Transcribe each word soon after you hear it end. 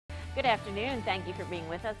Good afternoon. Thank you for being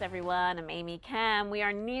with us, everyone. I'm Amy Kem. We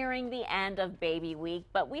are nearing the end of Baby Week,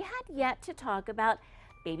 but we had yet to talk about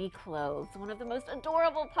baby clothes, one of the most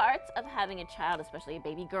adorable parts of having a child, especially a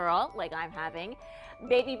baby girl like I'm having.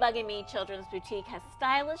 Baby Bug and Me Children's Boutique has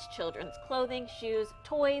stylish children's clothing, shoes,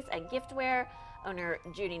 toys, and giftware. Owner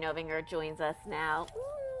Judy Novinger joins us now.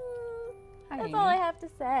 Hi, That's Amy. all I have to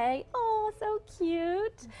say. Oh, so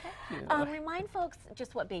cute. Thank you. Remind folks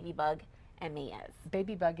just what Baby Bug and Me is.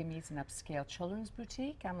 Baby Bug and Me is an upscale children's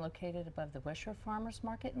boutique. I'm located above the West Shore Farmers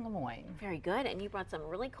Market in Lemoyne. Very good, and you brought some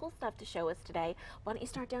really cool stuff to show us today. Why don't you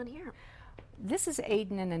start down here? This is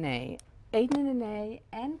Aiden and Anae. Aiden and Anae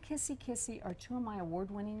and Kissy Kissy are two of my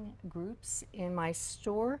award-winning groups in my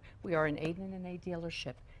store. We are an Aiden and Anae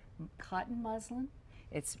dealership. Cotton muslin,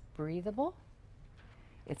 it's breathable,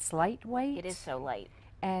 it's lightweight. It is so light.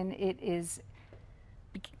 And it is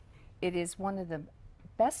one of the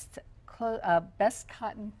best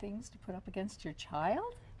cotton things to put up against your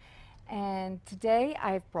child. And today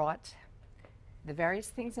I've brought the various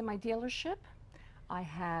things in my dealership. I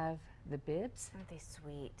have the bibs. Aren't they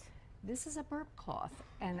sweet? This is a burp cloth,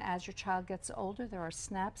 and as your child gets older, there are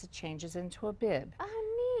snaps, it changes into a bib.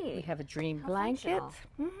 Oh, neat. We have a dream How blanket.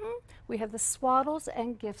 functional. We have the swaddles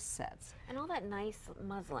and gift sets. And all that nice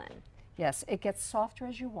muslin. Yes, it gets softer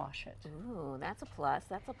as you wash it. Ooh, that's a plus.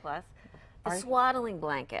 That's a plus. The Are- swaddling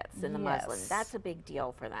blankets in the muslin, Yes. that's a big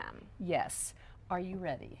deal for them. Yes. Are you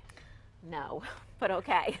ready? No, but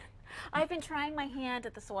okay. I've been trying my hand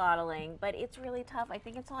at the swaddling, but it's really tough. I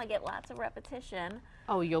think until I get lots of repetition.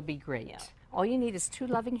 Oh, you'll be great. Yeah. All you need is 2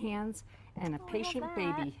 loving hands and a Oh, I love patient that.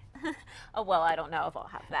 baby. Oh, well, I don't know if I'll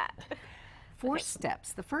have that. 4 Okay.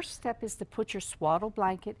 steps. The first step is to put your swaddle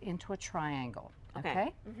blanket into a triangle.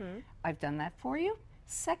 Okay. I've done that for you.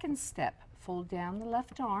 Second step, fold down the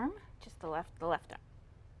left arm. Just the left arm.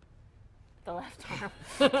 The left arm.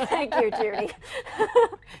 Thank you, Judy.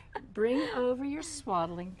 Bring over your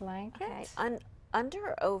swaddling blanket. Okay. Under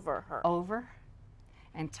or over her? Over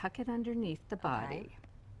and tuck it underneath the body.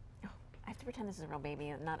 I have to pretend this is a real baby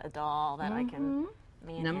and not a doll that I can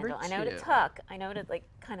manhandle. Number I know to 2. tuck. I know to like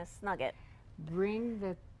kind of snug it. Bring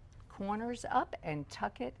the corners up and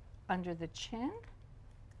tuck it under the chin.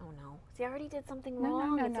 Oh no. See, I already did something No,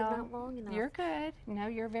 wrong. no, It's no. not long enough. You're good. No,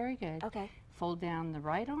 you're very good. Okay. Fold down the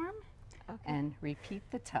right arm Okay. and repeat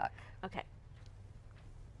the tuck. Okay.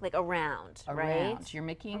 Like around, Around. right? You're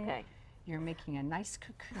making Okay. a nice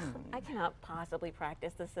cocoon. I cannot possibly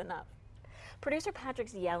practice this enough. Producer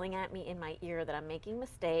Patrick's yelling at me in my ear that I'm making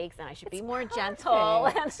mistakes and I should be It's more gentle.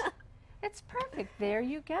 perfect. It's perfect. There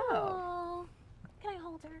you go. Oh, can I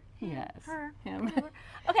hold her? Him, Yes. Her. Him. whatever.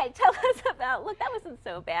 Okay, tell us about, look, that wasn't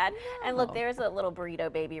so bad. And look, No. there's a little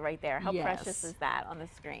burrito baby right there. How precious Yes. is that on the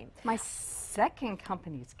screen? My second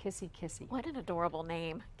company is Kissy Kissy. What an adorable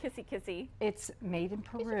name. Kissy Kissy. It's made in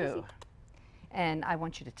Peru. And I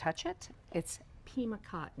want you to touch it. It's Pima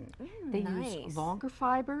cotton. They nice. use longer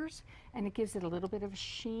fibers and it gives it a little bit of a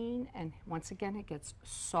sheen, and once again it gets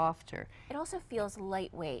softer. It also feels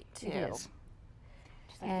lightweight, too. It is.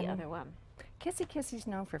 Just like And the other one. Kissy Kissy's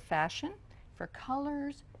known for fashion, for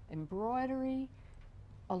colors, embroidery,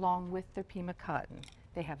 along with their Pima cotton.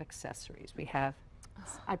 They have accessories. We have,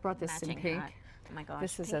 I brought this in Matching pink. hat. Oh my gosh,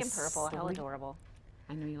 This is pink a and purple. How sleek- adorable.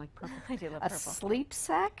 I know you like purple. I do love A purple. sleep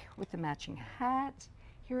sack with the matching hat.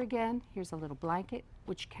 Here again, here's a little blanket,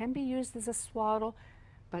 which can be used as a swaddle,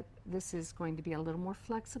 but this is going to be a little more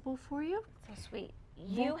flexible for you. So sweet.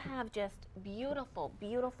 You have just beautiful,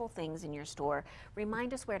 beautiful things in your store.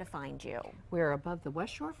 Remind us where to find you. We're above the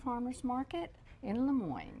West Shore Farmers Market in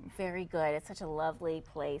Lemoyne. Very good. It's such a lovely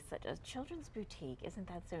place, such a children's boutique. Isn't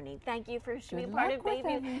that so neat? Thank you for being Good part luck of with Baby.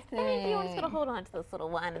 Thank you. I'm just going to everything. hold on to this little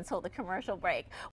one until the commercial break.